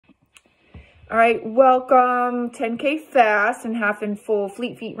All right, welcome 10K Fast and Half and Full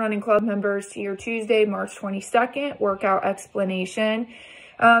Fleet Feet Running Club members to your Tuesday, March 22nd workout explanation.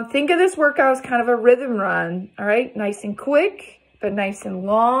 Think of this workout as kind of a rhythm run, all right? Nice and quick, but nice and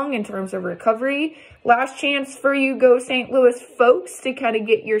long in terms of recovery. Last chance for you Go St. Louis folks to kind of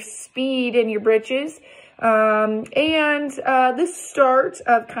get your speed in your britches. The start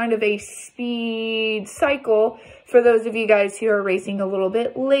of kind of a speed cycle for those of you guys who are racing a little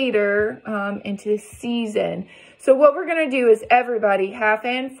bit later into the season. So what we're going to do is everybody, half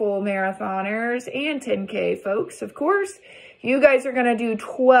and full marathoners and 10K folks, of course, you guys are going to do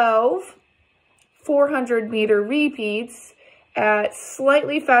 12 400-meter repeats at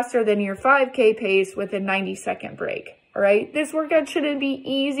slightly faster than your 5K pace with a 90-second break. All right, this workout shouldn't be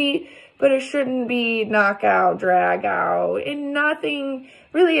easy, but it shouldn't be knockout, drag out, and nothing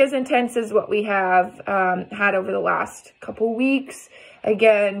really as intense as what we have had over the last couple weeks.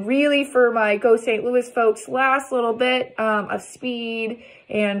 Again, really for my Go St. Louis folks, last little bit of speed,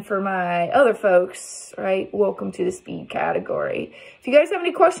 and for my other folks, right, welcome to the speed category. If you guys have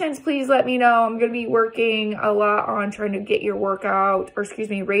any questions, please let me know. I'm going to be working a lot on trying to get your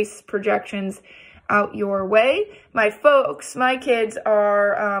race projections out your way. My folks, my kids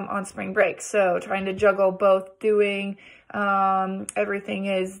are on spring break, so trying to juggle both doing everything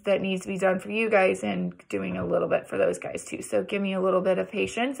that needs to be done for you guys and doing a little bit for those guys too. So give me a little bit of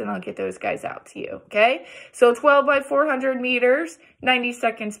patience and I'll get those guys out to you, okay? So 12 by 400 meters, 90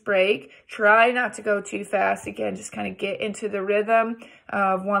 seconds break. Try not to go too fast. Again, just kind of get into the rhythm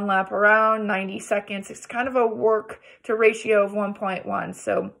of one lap around, 90 seconds. It's kind of a work to ratio of 1.1.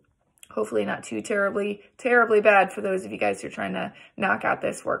 So hopefully not too terribly bad for those of you guys who are trying to knock out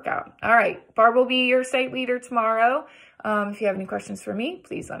this workout. All right, Barb will be your site leader tomorrow. If you have any questions for me,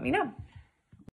 please let me know.